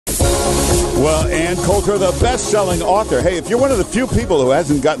Well, Ann Coulter, the best-selling author. Hey, if you're one of the few people who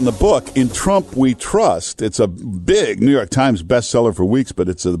hasn't gotten the book, In Trump We Trust, it's a big New York Times bestseller for weeks, but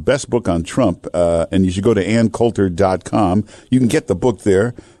it's the best book on Trump, and you should go to AnnCoulter.com. You can get the book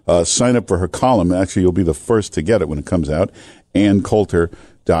there. Sign up for her column. Actually, you'll be the first to get it when it comes out.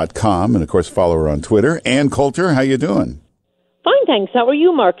 AnnCoulter.com, and, of course, follow her on Twitter. Ann Coulter, how you doing? Fine, thanks. How are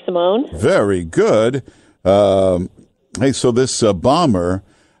you, Mark Simone? Very good. Hey, so this bomber...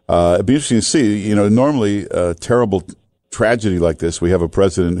 it'd be interesting to see, normally a terrible tragedy like this, we have a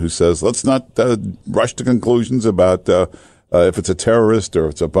president who says, let's not rush to conclusions about if it's a terrorist or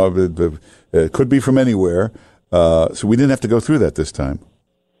it's it could be from anywhere. So we didn't have to go through that this time.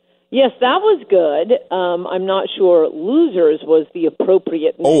 Yes, that was good. I'm not sure losers was the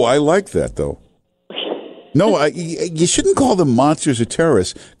appropriate name. Oh, I like that, though. No, you shouldn't call them monsters or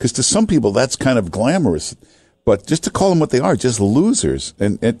terrorists, because to some people that's kind of glamorous. But just to call them what they are, just losers.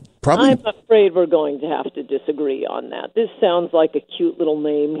 And probably. I'm afraid we're going to have to disagree on that. This sounds like a cute little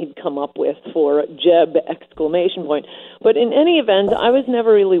name he'd come up with for Jeb ! But in any event, I was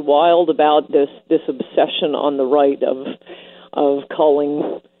never really wild about this obsession on the right of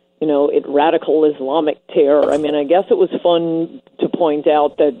calling, it radical Islamic terror. I mean, I guess it was fun to point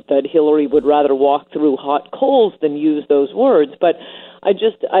out that Hillary would rather walk through hot coals than use those words. But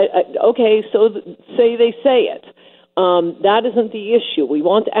okay, so say they say it. That isn't the issue. We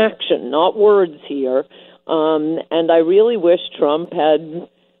want action, not words here. And I really wish Trump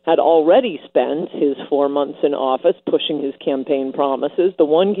had already spent his 4 months in office pushing his campaign promises. The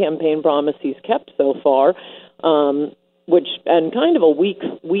one campaign promise he's kept so far, and kind of a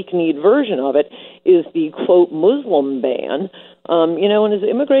weak-kneed version of it, is the, quote, Muslim ban. In his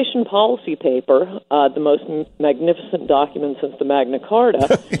immigration policy paper, the most magnificent document since the Magna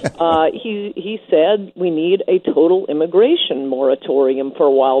Carta, he said we need a total immigration moratorium for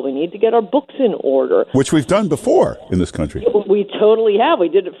a while. We need to get our books in order. Which we've done before in this country. We totally have. We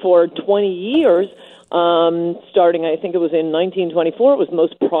did it for 20 years. Starting, I think it was in 1924, it was the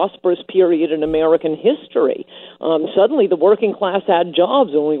most prosperous period in American history. Suddenly the working class had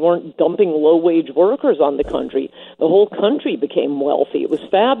jobs and we weren't dumping low-wage workers on the country. The whole country became wealthy. It was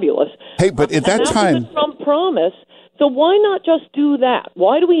fabulous. Hey, but at that time... was the Trump promise. So why not just do that?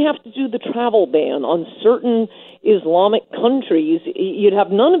 Why do we have to do the travel ban on certain Islamic countries? You'd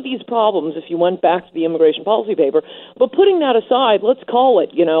have none of these problems if you went back to the immigration policy paper. But putting that aside, let's call it,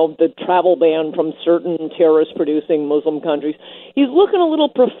 the travel ban from certain terrorist-producing Muslim countries. He's looking a little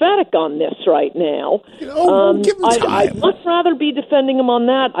prophetic on this right now. Give him time. I'd much rather be defending him on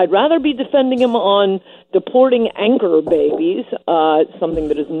that. I'd rather be defending him on deporting anchor babies, something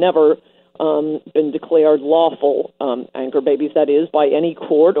that has never been declared lawful, anchor babies, that is, by any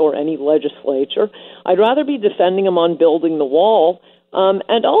court or any legislature. I'd rather be defending them on building the wall.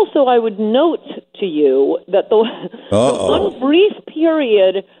 And also, I would note to you that the one brief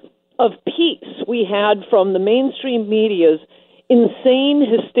period of peace we had from the mainstream media's insane,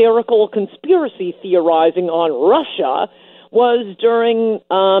 hysterical conspiracy theorizing on Russia was during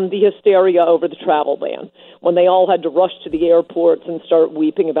the hysteria over the travel ban, when they all had to rush to the airports and start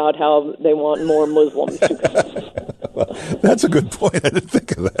weeping about how they want more Muslims to come. Well, that's a good point. I didn't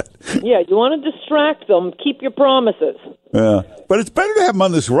think of that. Yeah, you want to distract them, keep your promises. Yeah, but it's better to have them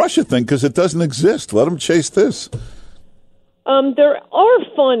on this Russia thing because it doesn't exist. Let them chase this. There are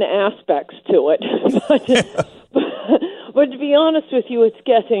fun aspects to it, but to be honest with you, it's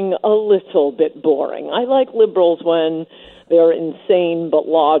getting a little bit boring. I like liberals when they're insane but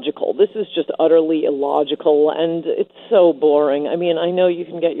logical. This is just utterly illogical, and it's so boring. I mean, I know you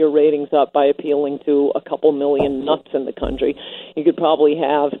can get your ratings up by appealing to a couple million nuts in the country. You could probably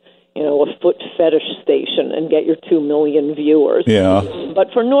have, a foot fetish station and get your 2 million viewers. Yeah.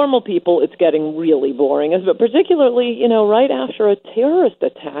 But for normal people, it's getting really boring. But particularly, right after a terrorist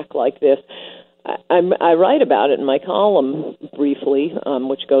attack like this, I write about it in my column briefly,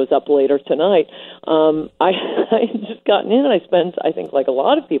 which goes up later tonight. I had just gotten in, and I spent, I think like a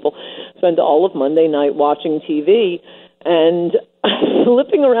lot of people, spent all of Monday night watching TV and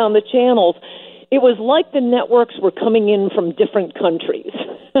flipping around the channels. It was like the networks were coming in from different countries.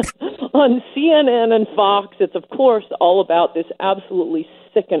 On CNN and Fox, it's, of course, all about this absolutely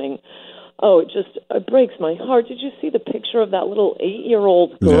sickening. Oh, it breaks my heart. Did you see the picture of that little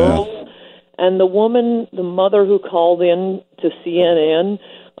 8-year-old girl? Yeah. And the woman, the mother who called in to CNN,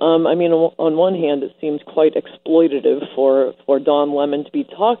 on one hand, it seems quite exploitative for Don Lemon to be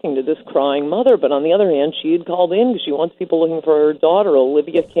talking to this crying mother, but on the other hand, she had called in because she wants people looking for her daughter,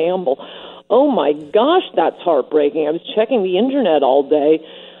 Olivia Campbell. Oh, my gosh, that's heartbreaking. I was checking the Internet all day.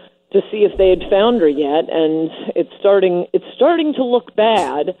 to see if they had found her yet, and it's starting to look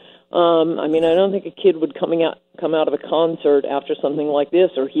bad. I mean, I don't think a kid would come out of a concert after something like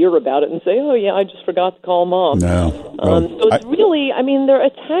this or hear about it and say, "Oh yeah, I just forgot to call mom." No. So it's really, I mean, they're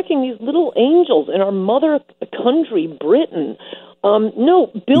attacking these little angels in our mother country, Britain.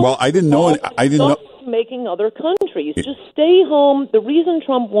 No, Bill. Well, I didn't know. I didn't know. Making other countries just stay home. The reason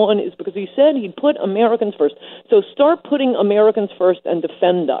Trump won is because he said he'd put Americans first. So start putting Americans first and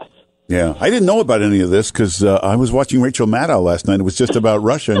defend us. Yeah, I didn't know about any of this because I was watching Rachel Maddow last night. It was just about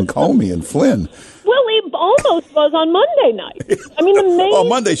Russia and Comey and Flynn. Well, it almost was on Monday night. I mean, the main... Oh,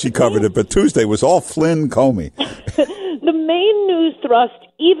 Monday she covered it, but Tuesday was all Flynn, Comey. The main news thrust,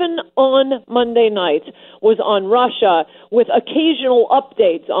 even on Monday night, was on Russia with occasional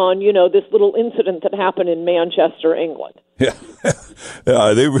updates on, this little incident that happened in Manchester, England. Yeah,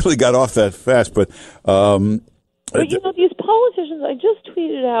 they really got off that fast, but these politicians, I just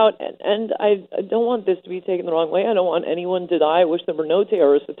tweeted out, and I don't want this to be taken the wrong way. I don't want anyone to die. I wish there were no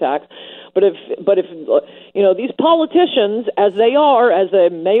terrorist attacks. But if these politicians, as they are, as the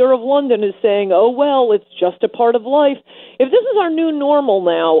mayor of London is saying, oh, well, it's just a part of life. If this is our new normal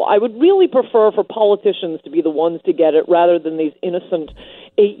now, I would really prefer for politicians to be the ones to get it rather than these innocent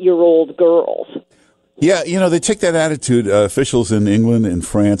 8-year-old girls. Yeah, they take that attitude, officials in England and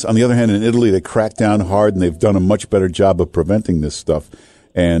France. On the other hand, in Italy, they crack down hard, and they've done a much better job of preventing this stuff.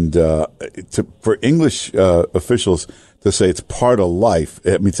 And for English officials to say it's part of life,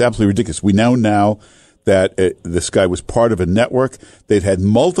 I mean, it's absolutely ridiculous. We now know that this guy was part of a network. They'd had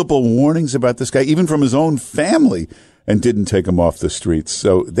multiple warnings about this guy, even from his own family, and didn't take him off the streets.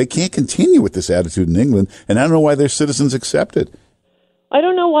 So they can't continue with this attitude in England, and I don't know why their citizens accept it. I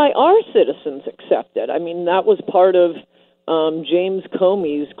don't know why our citizens accept it. I mean, that was part of James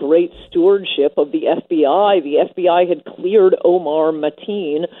Comey's great stewardship of the FBI. The FBI had cleared Omar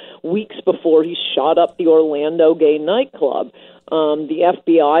Mateen weeks before he shot up the Orlando gay nightclub. The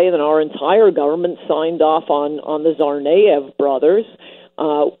FBI and our entire government signed off on the Tsarnaev brothers.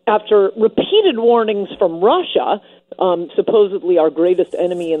 After repeated warnings from Russia, supposedly our greatest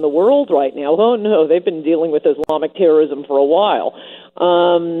enemy in the world right now. Oh, no, they've been dealing with Islamic terrorism for a while.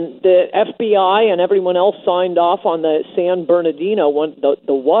 The FBI and everyone else signed off on the San Bernardino,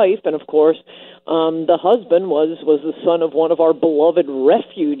 the wife, and of course, the husband was the son of one of our beloved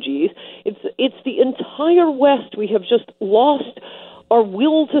refugees. It's the entire West. We have just lost our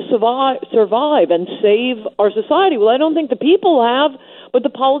will to survive and save our society. Well, I don't think the people have, but the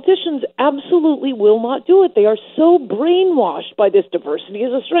politicians absolutely will not do it. They are so brainwashed by this diversity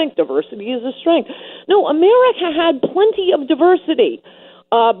is a strength, diversity is a strength. No, America had plenty of diversity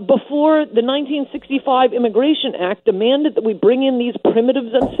before the 1965 Immigration Act demanded that we bring in these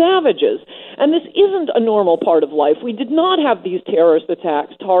primitives and savages. And this isn't a normal part of life. We did not have these terrorist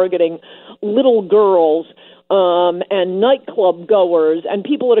attacks targeting little girls and nightclub goers and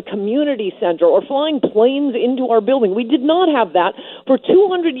people at a community center or flying planes into our building. We did not have that for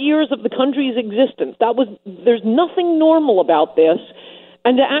 200 years of the country's existence. There's nothing normal about this.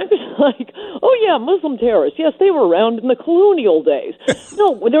 And to act like, oh yeah, Muslim terrorists, yes, they were around in the colonial days.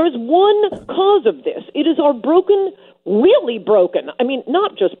 No, there is one cause of this. It is our really broken, I mean,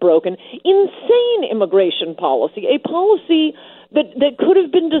 not just broken, insane immigration policy, a policy that could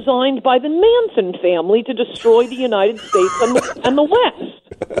have been designed by the Manson family to destroy the United States and the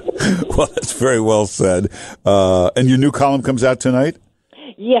West. Well, that's very well said. And your new column comes out tonight?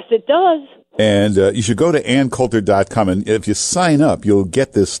 Yes, it does. And you should go to AnnCoulter.com, and if you sign up, you'll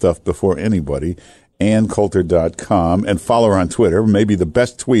get this stuff before anybody. AnnCoulter.com, and follow her on Twitter, maybe the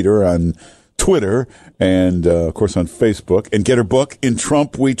best tweeter on Twitter, and of course on Facebook. And get her book, In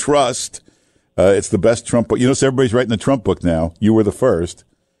Trump We Trust. It's the best Trump book. So everybody's writing the Trump book now. You were the first.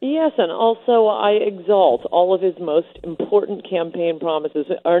 Yes, and also I exalt all of his most important campaign promises.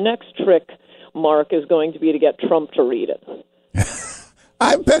 Our next trick, Mark, is going to be to get Trump to read it.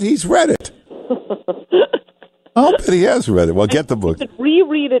 I bet he's read it. I'll bet he has read it. Well, get the book.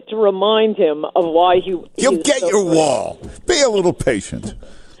 Reread it to remind him of why You'll get so your great. Wall. Be a little patient.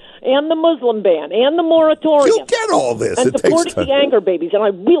 And the Muslim ban, and the moratorium. You'll get all this. And deporting the anger babies. And I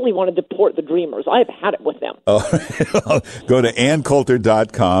really want to deport the Dreamers. I have had it with them. Go to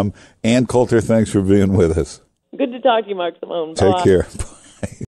AnnCoulter.com. Ann Coulter, thanks for being with us. Good to talk to you, Mark Simone. Take care.